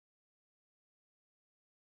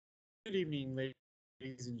Good evening,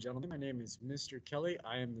 ladies and gentlemen. My name is Mr. Kelly.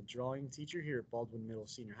 I am the drawing teacher here at Baldwin Middle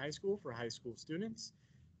Senior High School for high school students.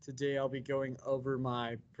 Today I'll be going over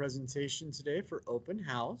my presentation today for Open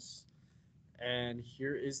House. And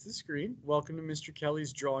here is the screen. Welcome to Mr.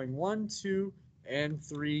 Kelly's Drawing 1, 2, and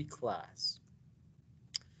 3 class.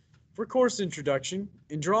 For course introduction,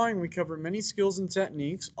 in drawing we cover many skills and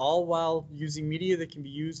techniques, all while using media that can be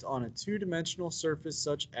used on a two-dimensional surface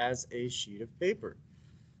such as a sheet of paper.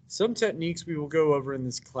 Some techniques we will go over in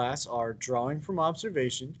this class are drawing from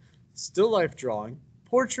observation, still life drawing,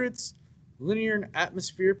 portraits, linear and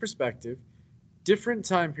atmospheric perspective, different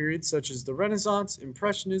time periods such as the Renaissance,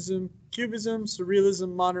 Impressionism, Cubism,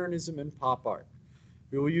 Surrealism, Modernism, and pop art.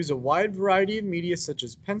 We will use a wide variety of media such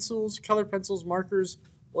as pencils, color pencils, markers,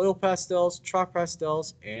 oil pastels, chalk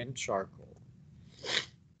pastels, and charcoal.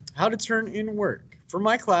 How to turn in work. For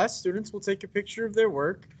my class, students will take a picture of their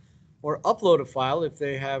work or upload a file if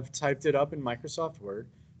they have typed it up in Microsoft Word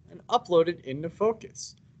and upload it into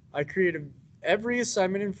Focus. I create every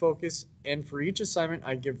assignment in Focus, and for each assignment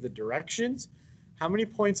I give the directions, how many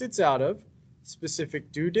points it's out of,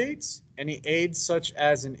 specific due dates, any aids such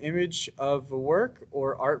as an image of a work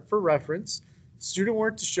or art for reference, student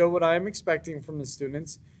work to show what I am expecting from the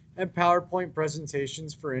students, and PowerPoint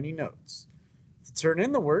presentations for any notes. To turn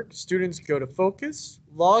in the work, students go to Focus,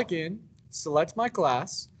 log in, select my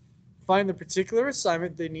class, find the particular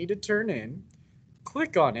assignment they need to turn in,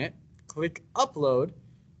 click on it, click Upload,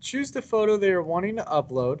 choose the photo they are wanting to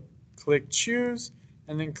upload, click Choose,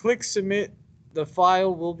 and then click Submit. The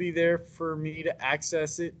file will be there for me to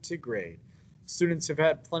access it to grade. Students have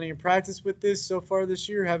had plenty of practice with this so far this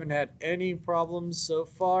year, haven't had any problems so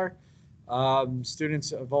far. Students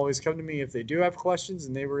have always come to me if they do have questions,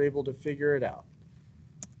 and they were able to figure it out.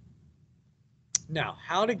 Now,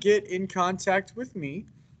 how to get in contact with me.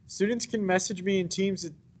 Students can message me in Teams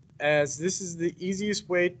as this is the easiest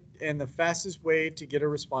way and the fastest way to get a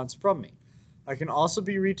response from me. I can also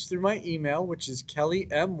be reached through my email, which is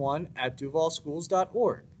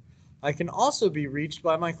kellym1@duvalschools.org. I can also be reached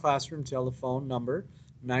by my classroom telephone number,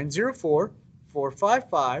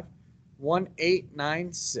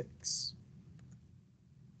 904-455-1896.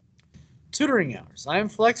 Tutoring hours. I am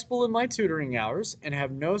flexible in my tutoring hours and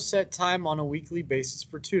have no set time on a weekly basis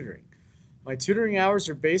for tutoring. My tutoring hours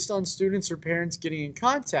are based on students or parents getting in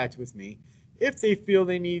contact with me if they feel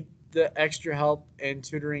they need the extra help and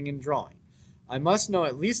tutoring and drawing. I must know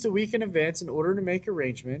at least a week in advance in order to make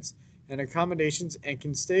arrangements and accommodations and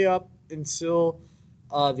can stay up until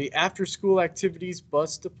the after-school activities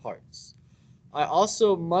bus departs. I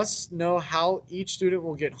also must know how each student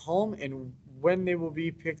will get home and when they will be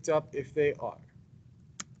picked up if they are.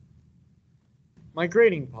 My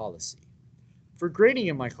grading policy. For grading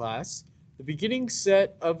in my class, the beginning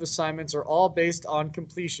set of assignments are all based on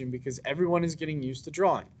completion because everyone is getting used to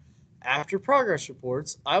drawing. After progress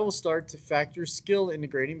reports, I will start to factor skill into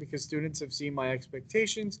grading because students have seen my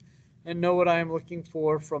expectations and know what I am looking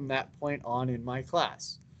for from that point on in my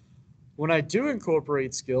class. When I do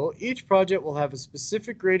incorporate skill, each project will have a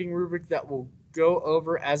specific grading rubric that we'll go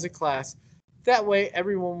over as a class. That way,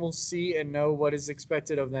 everyone will see and know what is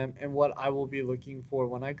expected of them and what I will be looking for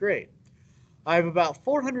when I grade. I have about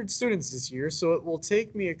 400 students this year, so it will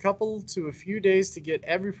take me a couple to a few days to get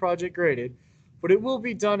every project graded, but it will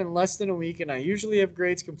be done in less than a week, and I usually have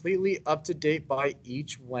grades completely up to date by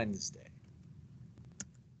each Wednesday.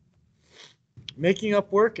 Making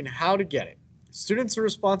up work and how to get it. Students are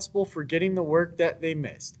responsible for getting the work that they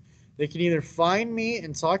missed. They can either find me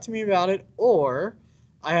and talk to me about it, or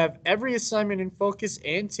I have every assignment in Focus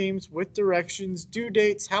and Teams with directions, due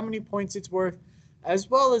dates, how many points it's worth,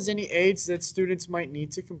 as well as any aids that students might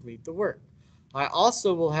need to complete the work. I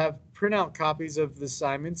also will have printout copies of the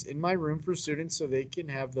assignments in my room for students so they can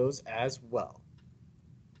have those as well.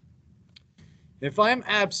 If I am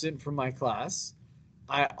absent from my class,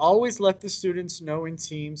 I always let the students know in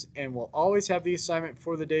Teams and will always have the assignment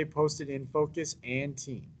for the day posted in Focus and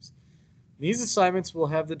Teams. These assignments will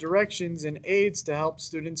have the directions and aids to help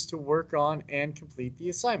students to work on and complete the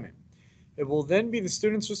assignment. It will then be the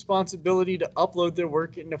student's responsibility to upload their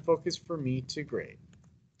work into Focus for me to grade.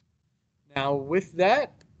 Now with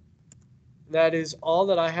that, that is all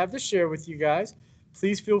that I have to share with you guys.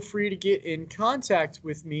 Please feel free to get in contact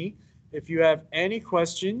with me if you have any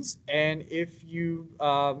questions and if you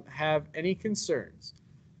have any concerns.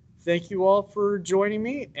 Thank you all for joining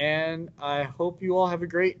me, and I hope you all have a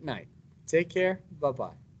great night. Take care.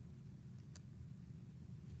 Bye-bye.